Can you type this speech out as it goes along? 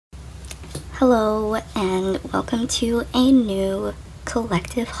Hello and welcome to a new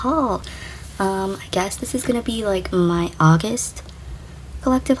collective haul. I guess this is gonna be like my August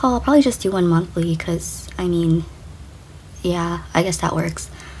collective haul. I'll probably just do one monthly because I mean, yeah, I guess that works.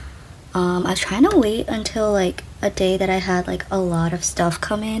 I was trying to wait until like a day that I had like a lot of stuff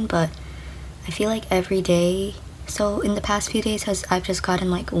come in, but I feel like every day, so in the past few days I've just gotten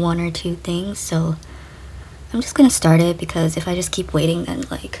like one or two things, so I'm just gonna start it because if I just keep waiting then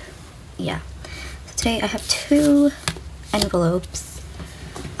like, yeah. So today I have two envelopes.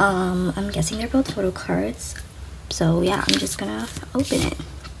 I'm guessing they're both photo cards. So yeah, I'm just gonna open it.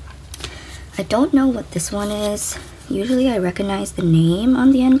 I don't know what this one is. Usually I recognize the name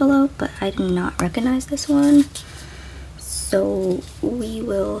on the envelope, but I did not recognize this one. So we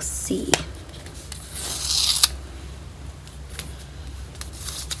will see.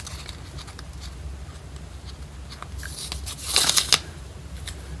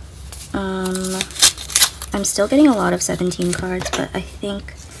 I'm still getting a lot of 17 cards, but I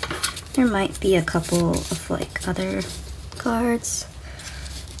think there might be a couple of like other cards.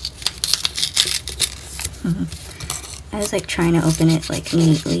 I was like trying to open it like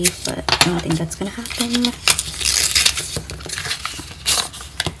neatly, but I don't think that's gonna happen.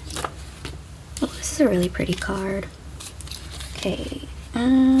 Oh, this is a really pretty card. Okay.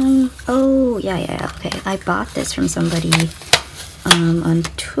 Oh yeah. Okay, I bought this from somebody on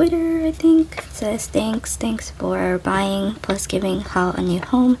Twitter, I think. It says, thanks for buying plus giving Hal a new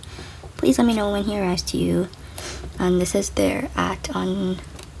home. Please let me know when he arrives to you. And this is their @ on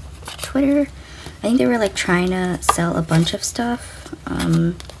Twitter. I think they were like trying to sell a bunch of stuff.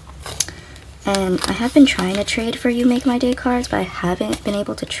 And I have been trying to trade for You Make My Day cards, but I haven't been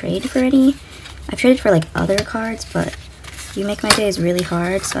able to trade for any. I've traded for like other cards, but You Make My Day is really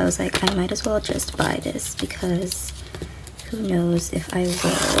hard, so I was like, I might as well just buy this because who knows if I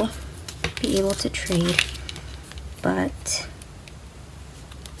will be able to trade. But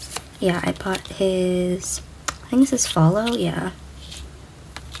yeah, I bought his, I think this is Follow, yeah,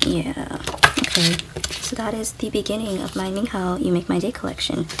 okay. So that is the beginning of my Minghao You Make My Day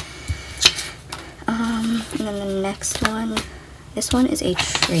collection. And then the next one, this one is a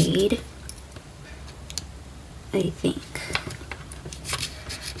trade, I think.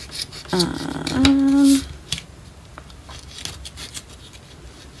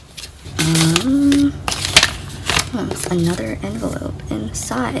 It's another envelope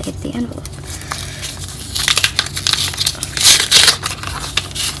inside the envelope.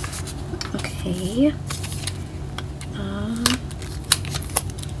 Okay.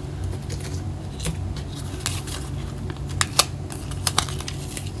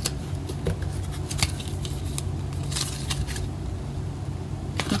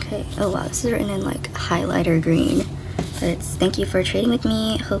 Okay. Oh wow, this is written in like highlighter green. But it's, thank you for trading with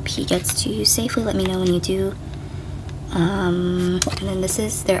me. Hope he gets to you safely. Let me know when you do. And then this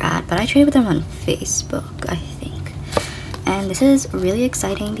is their @ but I traded with them on Facebook, I think. And this is really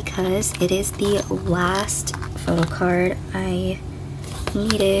exciting because it is the last photo card I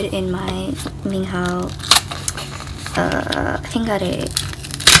needed in my Minghao Hingare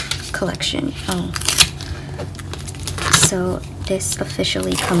collection. So this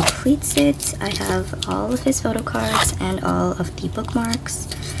officially completes it. I have all of his photo cards and all of the bookmarks.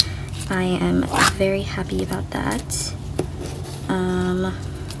 I am very happy about that.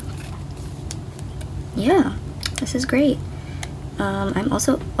 Yeah, this is great. I'm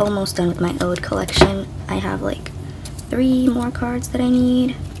also almost done with my Ode collection. I have like 3 more cards that I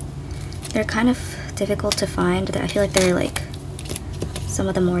need. They're kind of difficult to find. I feel like they're like some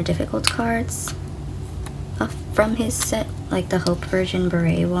of the more difficult cards from his set, like the Hope version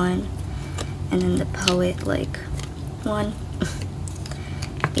Beret one, and then the Poet like one.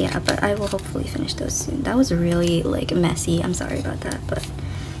 Yeah, but I will hopefully finish those soon. That was really like messy. I'm sorry about that, but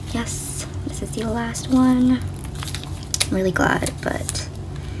yes, this is the last one. I'm really glad, but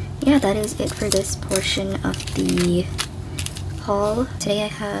yeah, that is it for this portion of the haul. Today I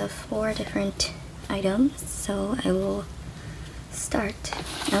have 4 different items, so I will start.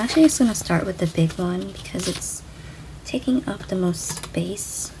 I'm actually just gonna start with the big one because it's taking up the most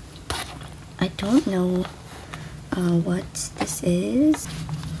space. I don't know what this is.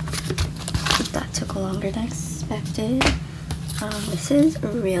 That took longer than expected. This is a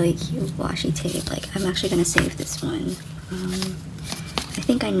really cute washi tape. Like, I'm actually gonna save this one. I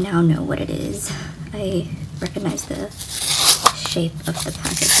think I now know what it is. I recognize the shape of the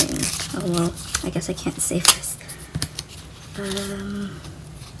packaging. Oh well, I guess I can't save this.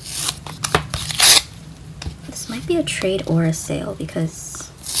 This might be a trade or a sale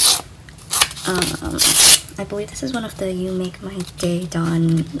because I I believe this is one of the You Make My Day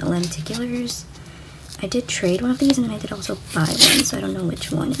Dawn lenticulars. I did trade one of these and then I did also buy one, so I don't know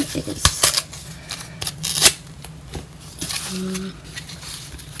which one it is.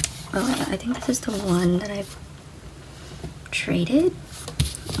 Oh yeah, I think this is the one that I've traded.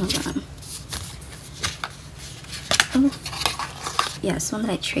 Hold on. Oh, yes, one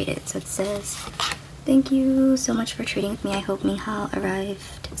that I traded. So it says, "Thank you so much for trading with me. I hope Minghao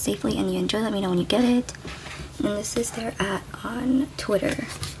arrived safely and you enjoy. Let me know when you get it." And this is their @ on Twitter.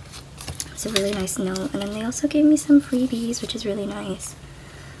 It's a really nice note. And then they also gave me some freebies, which is really nice.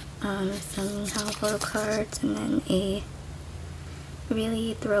 Some Minghao photo cards and then a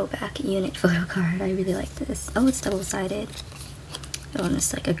really throwback unit photo card. I really like this. Oh, it's double-sided. Oh, and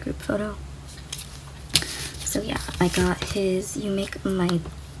it's like a group photo. So yeah, I got his You Make My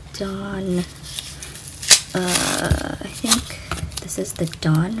Dawn. I think this is the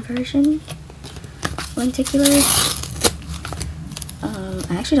Dawn version lenticular.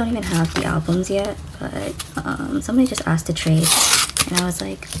 I actually don't even have the albums yet, but somebody just asked to trade, and I was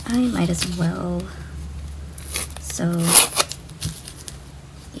like, I might as well. So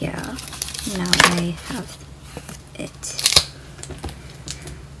yeah, now I have it.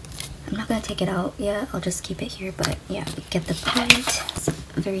 I'm not gonna take it out yet, I'll just keep it here, but yeah, we get the part. It's a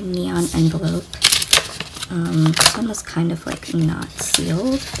very neon envelope. This one was kind of like not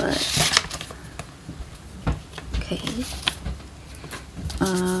sealed, but okay.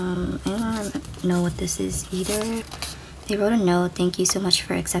 I don't know what this is either. They wrote a note, "Thank you so much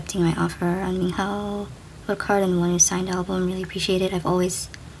for accepting my offer on Minghao photo card and Wonu signed album. Really appreciate it. I've always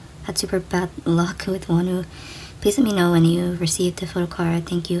had super bad luck with Wonu. Please let me know when you received the photo card.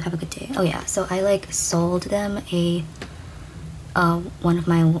 Thank you. Have a good day." Oh yeah, so I like sold them a one of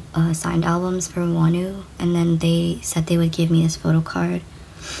my signed albums for Wonu, and then they said they would give me this photo card.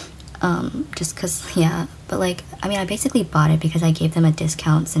 Just cause, yeah, but like, I mean, I basically bought it because I gave them a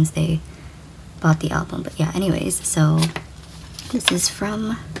discount since they bought the album. But yeah, anyways, so this is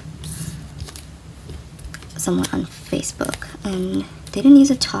from someone on Facebook, and they didn't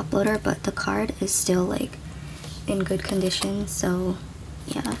use a top loader, but the card is still like in good condition, so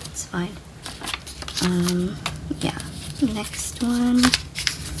yeah, it's fine. Yeah, next one,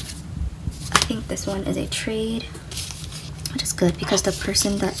 I think this one is a trade, which is good because the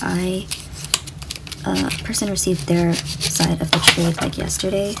person that person received their side of the trade like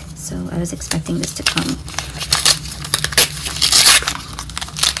yesterday, so I was expecting this to come.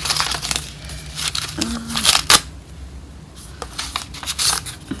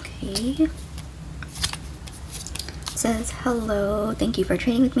 Okay. It says, "Hello, thank you for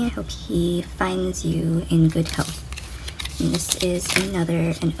trading with me. I hope he finds you in good health." And this is an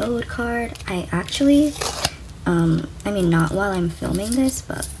ode card. I actually, I mean, not while I'm filming this,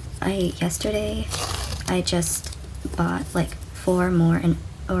 but yesterday I just bought like 2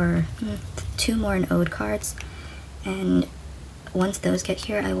 more ode cards, and once those get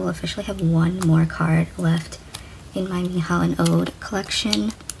here, I will officially have 1 more card left in my Minghao and ode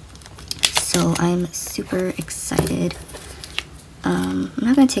collection. So I'm super excited. I'm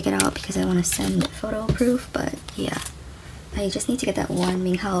not gonna take it out because I want to send photo proof, but yeah, I just need to get that 1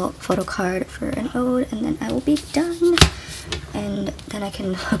 Minghao photo card for an ode, and then I will be done. And then I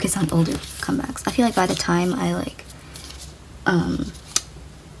can focus on older comebacks. I feel like by the time I like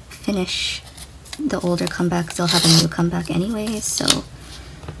finish the older comebacks, they'll have a new comeback anyways. So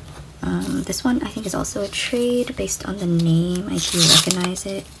this one I think is also a trade based on the name. I do recognize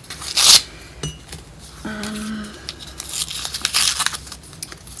it.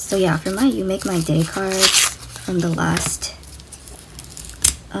 So yeah, for my You Make My Day cards from the last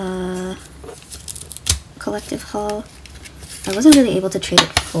collective haul, I wasn't really able to trade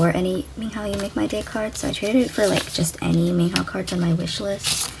it for any Minghao You Make My Day cards, so I traded it for like just any Minghao cards on my wish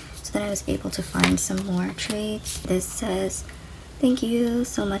list. So then I was able to find some more trades. This says, "Thank you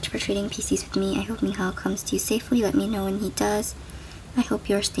so much for trading PCs with me. I hope Minghao comes to you safely. Let me know when he does. I hope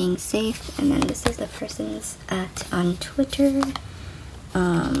you're staying safe." And then this is the person's @ on Twitter.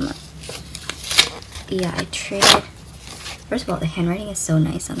 Yeah, I traded, first of all, the handwriting is so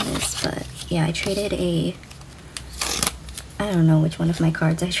nice on this, but yeah, I traded I don't know which one of my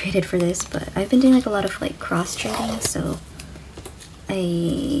cards I traded for this, but I've been doing like a lot of like cross trading, so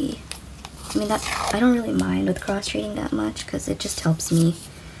I mean that I don't really mind with cross trading that much because it just helps me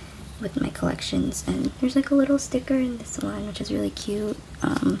with my collections. And there's like a little sticker in this one, which is really cute.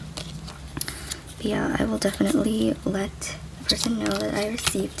 But yeah, I will definitely let the person know that I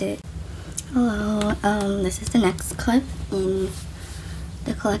received it. Hello, this is the next clip in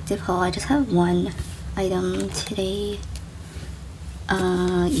the collective haul. I just have 1 item today.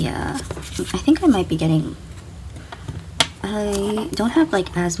 Yeah, I think I might be getting I don't have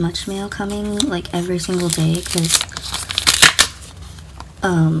like as much mail coming like every single day because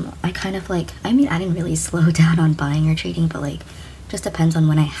I kind of like, I mean, I didn't really slow down on buying or trading, but like just depends on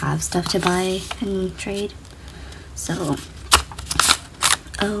when I have stuff to buy and trade. So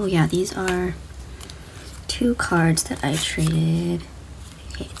oh yeah, these are 2 cards that I traded.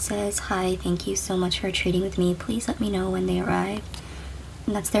 Okay, it says, "Hi, thank you so much for trading with me. Please let me know when they arrive."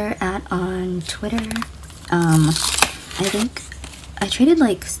 And that's their @ on Twitter. I think I traded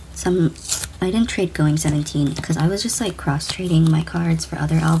like some, I didn't trade Going 17 because I was just like cross trading my cards for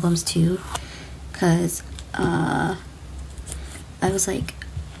other albums too, because I was like,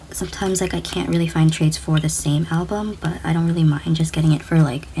 sometimes like I can't really find trades for the same album, but I don't really mind just getting it for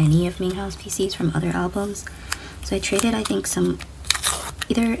like any of Ming Hao's PCs from other albums. So I traded, I think, some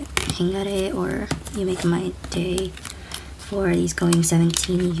either Hingare or You Make My Day for these Going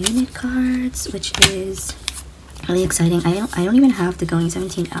 17 unit cards, which is really exciting. I don't even have the Going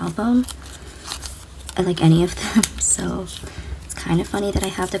 17 album, like any of them, so it's kind of funny that I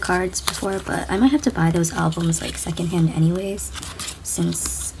have the cards before, but I might have to buy those albums like secondhand anyways,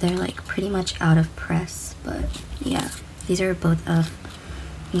 since they're like pretty much out of press. But yeah, these are both of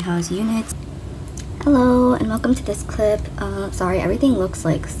Ming Hao's units. Hello and welcome to this clip. Sorry, everything looks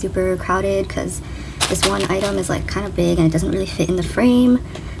like super crowded because this one item is like kind of big and it doesn't really fit in the frame.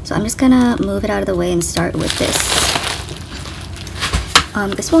 So I'm just gonna move it out of the way and start with this.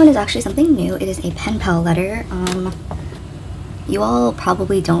 This one is actually something new. It is a pen pal letter. You all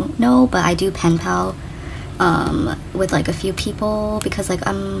probably don't know, but I do pen pal with like a few people because like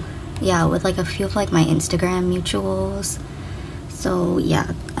yeah, with like a few of like my Instagram mutuals. So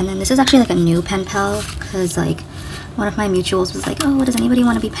yeah, and then this is actually like a new pen pal because like one of my mutuals was like, "Oh, does anybody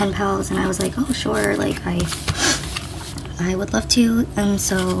want to be pen pals?" And I was like, "Oh sure, like I would love to." And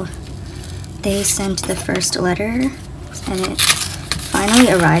so they sent the first letter and it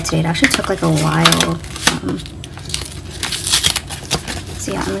finally arrived today. It actually took like a while.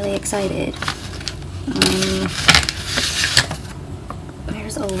 So yeah, I'm really excited.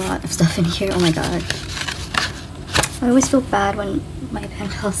 There's a lot of stuff in here. Oh my god. I always feel bad when my pen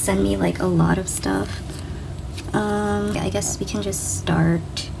pals send me like a lot of stuff. I guess we can just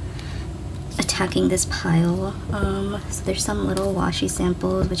start attacking this pile. So there's some little washi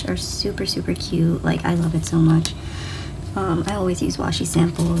samples which are super cute. Like I love it so much. I always use washi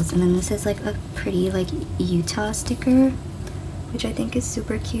samples. And then this is like a pretty like Utah sticker, which I think is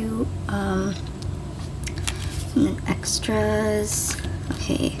super cute. And then extras.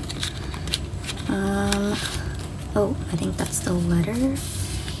 Okay. Oh, I think that's the letter.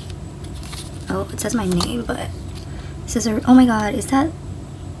 Oh, it says my name, but this is a, oh my god, is that,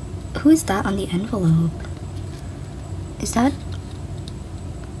 who is that on the envelope? Is that,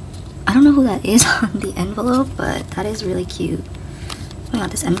 I don't know who that is on the envelope, but that is really cute. Oh my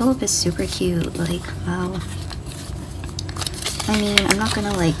god, this envelope is super cute. Like, wow. I mean, I'm not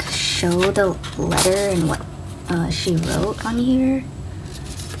gonna like show the letter and what she wrote on here.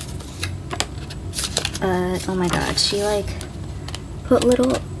 Oh my god, she like put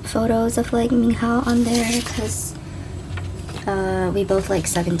little photos of like Ming Hao on there because we both like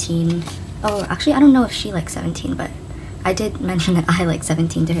 17. Oh, actually I don't know if she likes 17, but I did mention that I like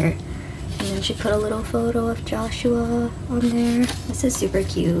 17 to her. And then she put a little photo of Joshua on there. This is super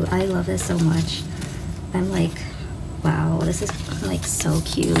cute. I love this so much. I'm like, wow, this is like so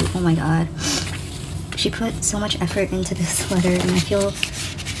cute. Oh my god. She put so much effort into this letter and I feel,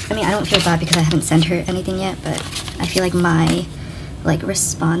 I mean, I don't feel bad because I haven't sent her anything yet, but I feel like my like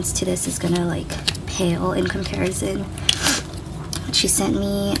response to this is gonna like pale in comparison. She sent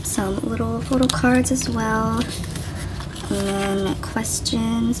me some little photo cards as well, and then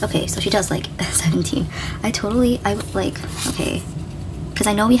questions. Okay, so she does like 17. I would like, okay, because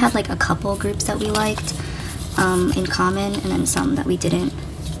I know we had like a couple groups that we liked in common and then some that we didn't.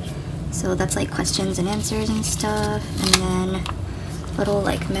 So that's like questions and answers and stuff, and then little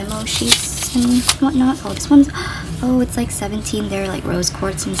like memo sheets and whatnot. Oh, this one's, oh, it's like 17. They're like rose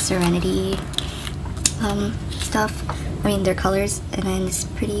quartz and serenity stuff. I mean, they're colors, and then this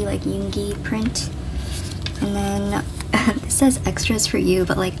pretty like Yoongi print, and then this says extras for you,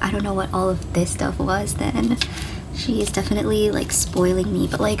 but like I don't know what all of this stuff was. Then she is definitely like spoiling me,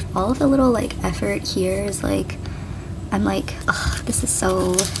 but like all of the little like effort here is like, I'm like, oh, this is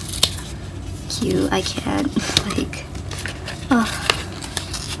so cute. I can't like, oh.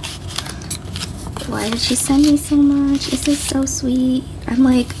 Why did she send me so much? This is so sweet. I'm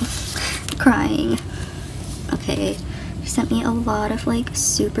like crying. Okay, she sent me a lot of like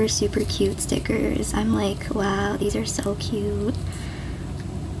super cute stickers. I'm like, wow, these are so cute.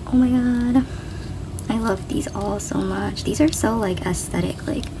 Oh my god, I love these all so much. These are so like aesthetic.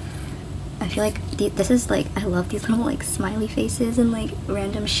 Like I feel like this is like, I love these little like smiley faces and like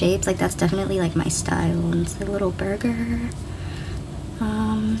random shapes. Like that's definitely like my style. And it's like a little burger.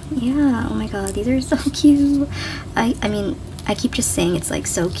 Yeah, oh my god, these are so cute. I mean, I keep just saying it's like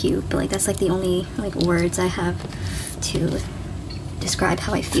so cute, but like that's like the only like words I have to describe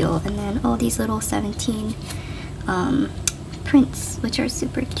how I feel. And then all these little 17 prints, which are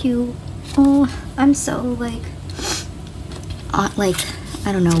super cute. Oh, I'm so like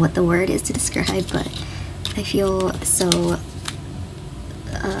I don't know what the word is to describe, but I feel so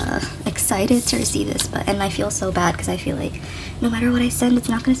excited to receive this. And I feel so bad because I feel like no matter what I send, it's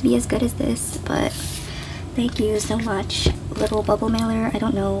not going to be as good as this. But thank you so much. Little bubble mailer. I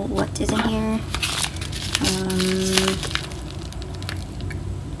don't know what is in here.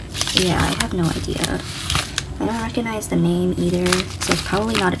 Yeah, I have no idea. I don't recognize the name either, so it's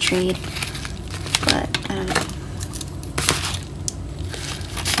probably not a trade, but I don't know.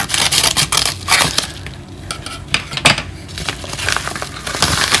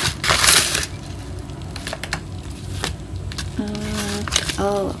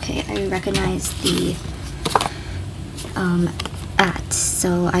 Oh, okay, I recognize the at.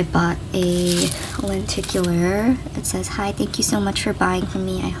 So I bought a lenticular. It says, "Hi, thank you so much for buying from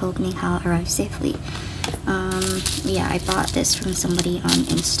me. I hope Ning Hao arrives safely." Yeah, I bought this from somebody on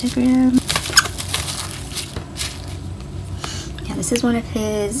Instagram. Yeah, this is one of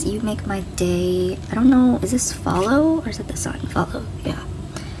his You Make My Day. I don't know, is this Follow or is it the Sun? Follow, yeah.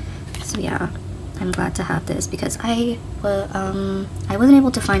 So yeah, I'm glad to have this because I wasn't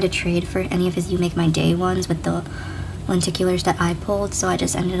able to find a trade for any of his You Make My Day ones with the lenticulars that I pulled, so I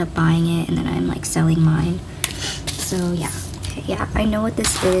just ended up buying it and then I'm like selling mine. So yeah, okay, yeah, I know what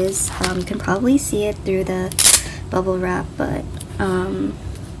this is. You can probably see it through the bubble wrap, but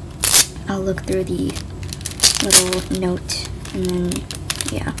I'll look through the little note and then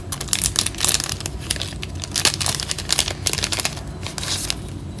yeah.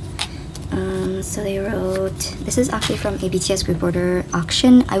 So they wrote, this is actually from a BTS group order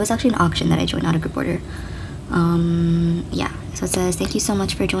auction. I was actually an auction that I joined, not a group order. Yeah, so it says, "Thank you so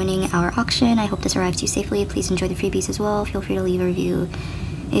much for joining our auction. I hope this arrives to you safely. Please enjoy the freebies as well. Feel free to leave a review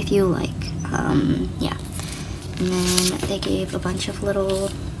if you like." Yeah. And then they gave a bunch of little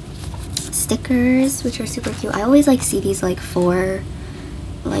stickers, which are super cute. I always like see these like 4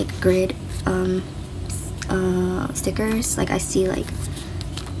 like grid stickers. Like I see like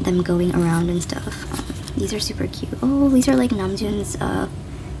them going around and stuff. These are super cute. Oh, these are like Namjoon's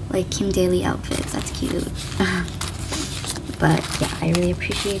like Kim Daily outfits. That's cute. But yeah, I really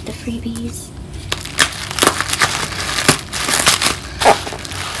appreciate the freebies.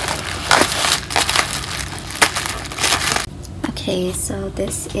 Okay, so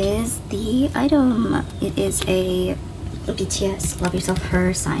this is the item. It is a BTS Love Yourself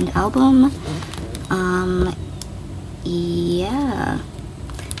Her signed album. Yeah,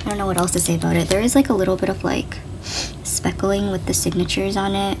 I don't know what else to say about it. There is like a little bit of like speckling with the signatures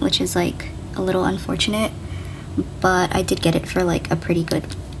on it, which is like a little unfortunate, but I did get it for like a pretty good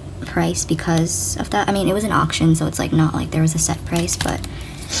price because of that. I mean, it was an auction, so it's like not like there was a set price, but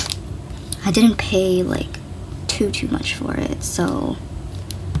I didn't pay like too much for it. So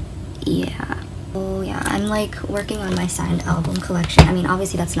yeah. Oh yeah, I'm like working on my signed album collection. I mean,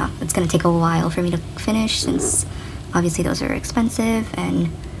 obviously it's gonna take a while for me to finish since obviously those are expensive and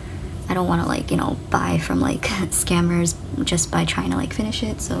I don't want to like, you know, buy from like scammers just by trying to like finish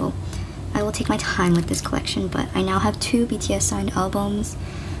it. So I will take my time with this collection, but I now have 2 BTS signed albums,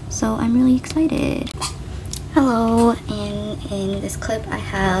 so I'm really excited. Hello, and in this clip I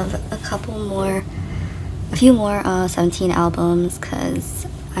have a few more 17 albums, because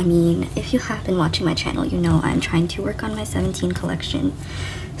I mean, if you have been watching my channel, you know I'm trying to work on my 17 collection.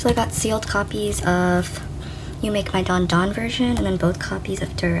 So I got sealed copies of You Make My Dawn Dawn version, and then both copies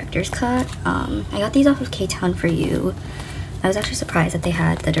of Director's Cut. I got these off of K-Town For You. I was actually surprised that they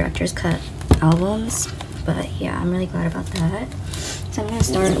had the Director's Cut albums, but yeah, I'm really glad about that. So I'm gonna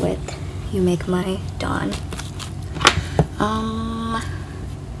start with You Make My Dawn.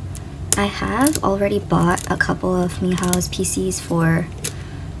 I have already bought a couple of Mihao's PCs for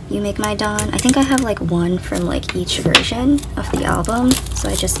You Make My Dawn. I think I have like one from like each version of the album, so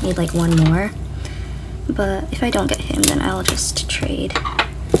I just need like one more. But if I don't get him, then I'll just trade.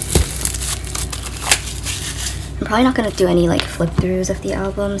 I'm probably not gonna do any like flip-throughs of the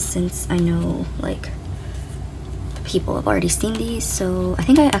album since I know like people have already seen these, so I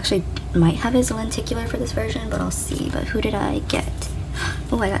think I actually might have his lenticular for this version, but I'll see. But who did I get?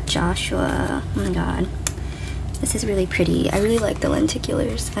 Oh, I got Joshua. Oh my god. This is really pretty. I really like the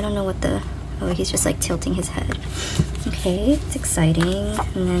lenticulars. I don't know what the Oh, he's just like tilting his head. Okay, it's exciting.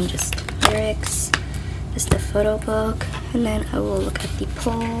 And then just lyrics, just the photo book, and then I will look at the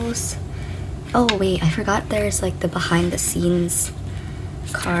polls. Oh wait, I forgot there's like the behind the scenes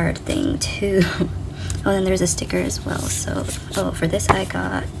card thing too. Oh, then there's a sticker as well. So, oh, for this I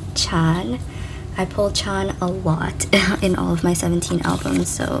got Chan. I pulled Chan a lot in all of my 17 albums,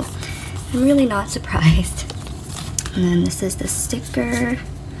 so I'm really not surprised. And then this is the sticker.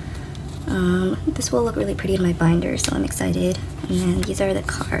 This will look really pretty in my binder, so I'm excited. And then these are the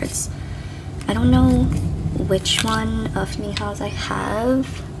cards. I don't know which one of Minghao's I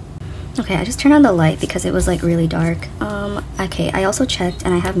have. Okay, I just turned on the light because it was like really dark. Okay, I also checked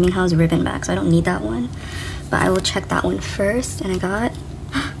and I have Minghao's ribbon back, so I don't need that one. But I will check that one first, and I got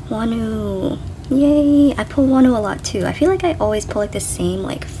Wonu. Yay! I pull Wonu a lot too. I feel like I always pull like the same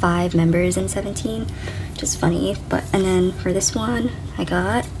like 5 members in 17. Just funny. But and then for this one, I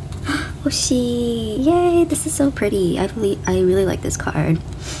got Hoshi. Yay! This is so pretty. I really like this card.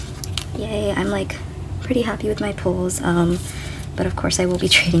 Yay! I'm like pretty happy with my pulls. But of course I will be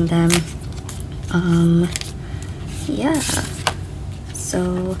trading them. Yeah.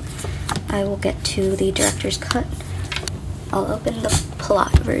 So I will get to the director's cut. I'll open the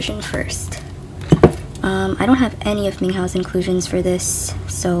plot version first. I don't have any of Minghao's inclusions for this,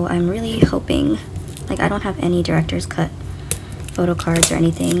 so I'm really hoping, like I don't have any director's cut photo cards or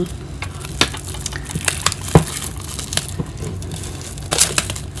anything.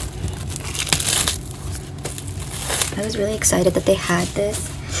 I was really excited that they had this,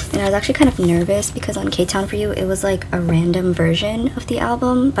 and I was actually kind of nervous because on K-Town For You it was like a random version of the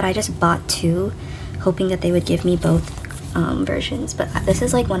album, but I just bought 2 hoping that they would give me both versions. But this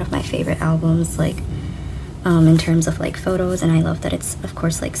is like one of my favorite albums, like in terms of like photos, and I love that it's of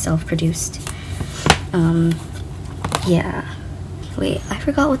course like self-produced. Yeah, wait, I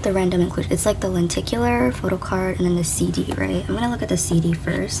forgot what the random inclusion. It's like the lenticular photo card and then the CD, right? I'm gonna look at the CD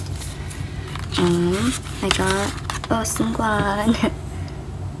first. I got Seungkwan.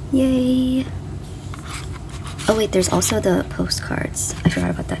 Yay. Oh wait, there's also the postcards. I forgot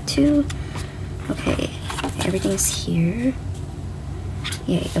about that too. Okay, everything's here.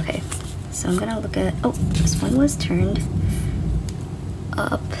 Yay, okay. So I'm gonna look at, oh, this one was turned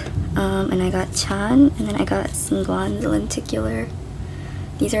up. And I got Chan, and then I got Seungkwan, the lenticular.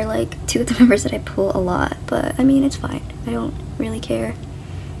 These are like 2 of the members that I pull a lot, but I mean, it's fine. I don't really care.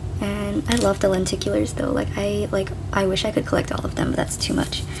 And I love the lenticulars though. I wish I could collect all of them, but that's too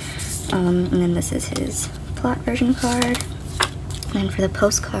much. And then this is his plot version card. And then for the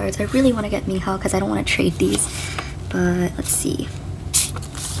postcards, I really want to get Minghao because I don't want to trade these. But let's see.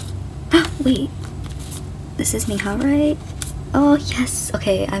 Wait, this is Minghao, right? Oh yes.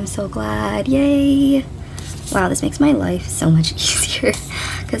 Okay, I'm so glad. Yay! Wow, this makes my life so much easier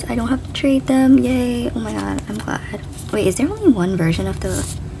because I don't have to trade them. Yay! Oh my god, I'm glad. Wait, is there only one version of the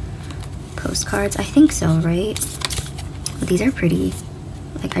postcards? I think so, right? But these are pretty.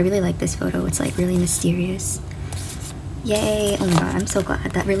 Like, I really like this photo. It's like really mysterious. Yay! Oh my god, I'm so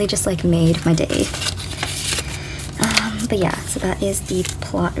glad. That really just like made my day. But yeah, so that is the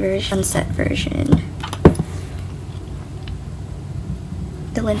plot version, unset version.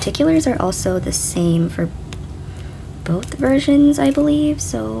 The lenticulars are also the same for both versions, I believe,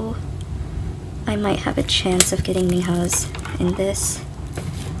 so I might have a chance of getting Minghao's in this,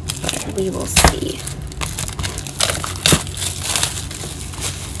 but we will see.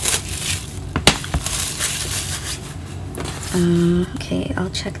 Okay, I'll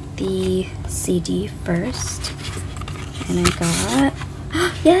check the CD first. And I got,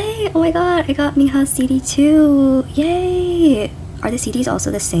 yay! Oh my god, I got Minghao's CD too! Yay! Are the CDs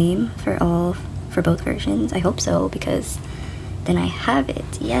also the same for both versions? I hope so, because then I have it.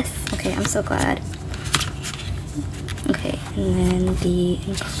 Yes! Okay, I'm so glad. Okay, and then the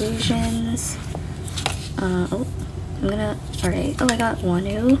inclusions. Oh, I'm gonna, alright. Oh, I got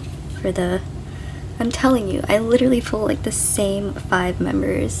Wonu for the, I'm telling you, I literally pull like the same 5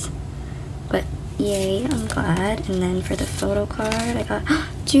 members. But yay, I'm glad. And then for the photo card, I got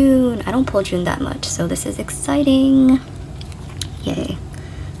June. I don't pull June that much, so this is exciting. Yay.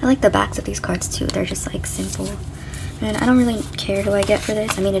 I like the backs of these cards too. They're just like simple. And I don't really care who I get for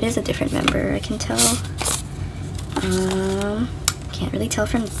this. I mean, it is a different member, I can tell. Can't really tell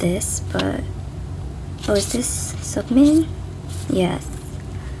from this, but oh, is this Submin? Yes.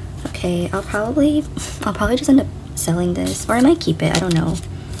 Okay, I'll probably just end up selling this, or I might keep it. I don't know.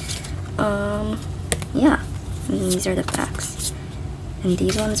 Yeah, and these are the backs, and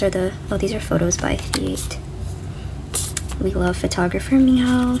these ones are the, oh, these are photos by 8. We love photographer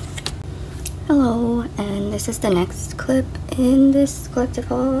Minghao. Hello, and this is the next clip in this collective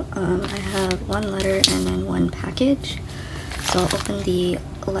haul. I have one letter and then one package. So I'll open the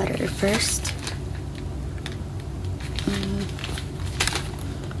letter first.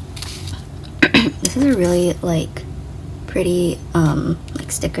 This is a really like pretty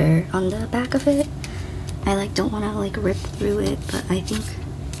like sticker on the back of it. I like don't want to like rip through it, but I think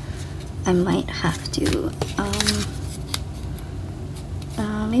I might have to.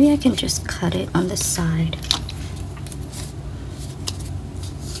 Maybe I can just cut it on the side.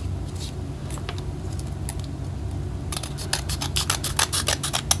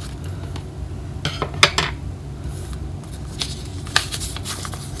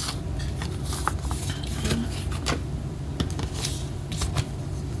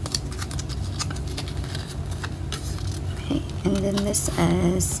 Okay, and then this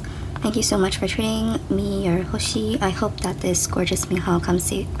says, "Thank you so much for treating me, your Hoshi. I hope that this gorgeous Minghao comes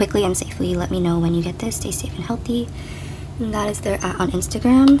quickly and safely. Let me know when you get this. Stay safe and healthy." And that is their on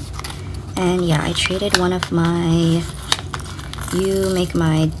Instagram. And yeah, I traded one of my You Make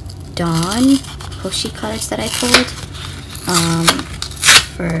My Dawn Hoshi cards that I pulled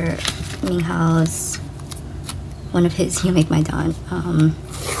for Minghao's, one of his You Make My Dawn.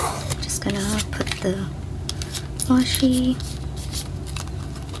 Just gonna put the washi.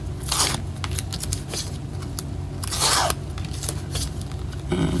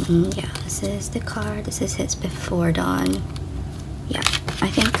 And yeah, this is the card. This is his Before Dawn. Yeah, I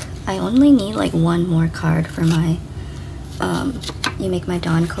think I only need like one more card for my You Make My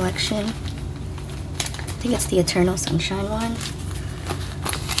Dawn collection. I think it's the Eternal Sunshine one.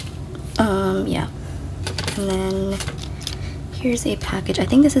 Yeah. And then here's a package. I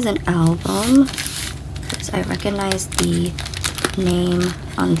think this is an album because I recognize the name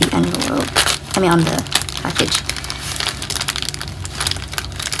on the envelope. I mean on the package.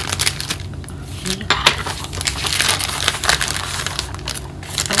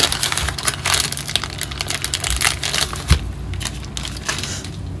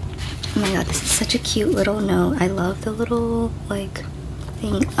 Oh my god, this is such a cute little note. I love the little like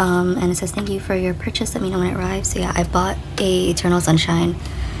thing. And it says, "Thank you for your purchase. Let me know when it arrives." So yeah, I bought a Eternal Sunshine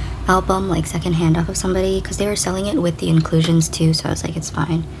album like secondhand off of somebody because they were selling it with the inclusions too. So I was like, it's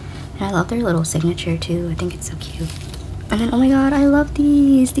fine. And I love their little signature too. I think it's so cute. And then oh my god, I love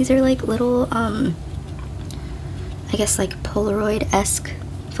these. These are like little I guess like Polaroid-esque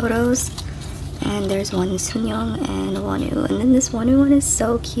photos. And there's one Sunyoung and Wonu. And then this Wonu one is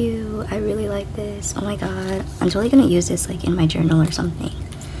so cute. I really like this. Oh my god. I'm totally gonna use this like in my journal or something.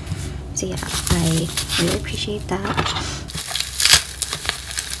 So yeah, I really appreciate that.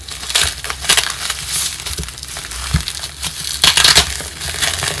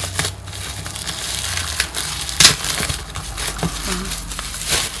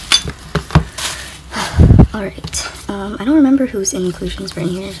 Alright, I don't remember whose inclusions were in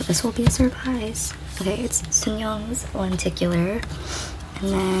here, so this will be a surprise. Okay, it's Sunyoung's lenticular, and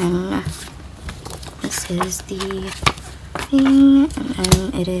then this is the thing, and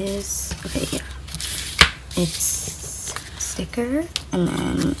then it is, okay, yeah, it's sticker, and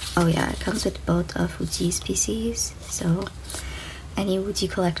then, oh yeah, it comes with both of Wuji's PCs, so any Wuji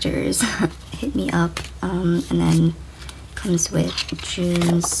collectors, hit me up, and then comes with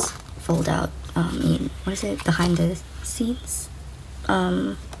June's fold out, what is it, behind the scenes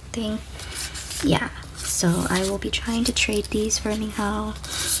thing. Yeah, so I will be trying to trade these for Minghao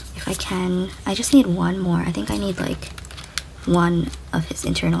if I can. I just need one more. I think I need like one of his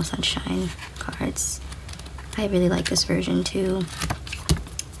Eternal Sunshine cards. I really like this version too.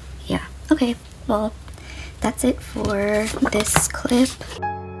 Yeah, okay, well that's it for this clip.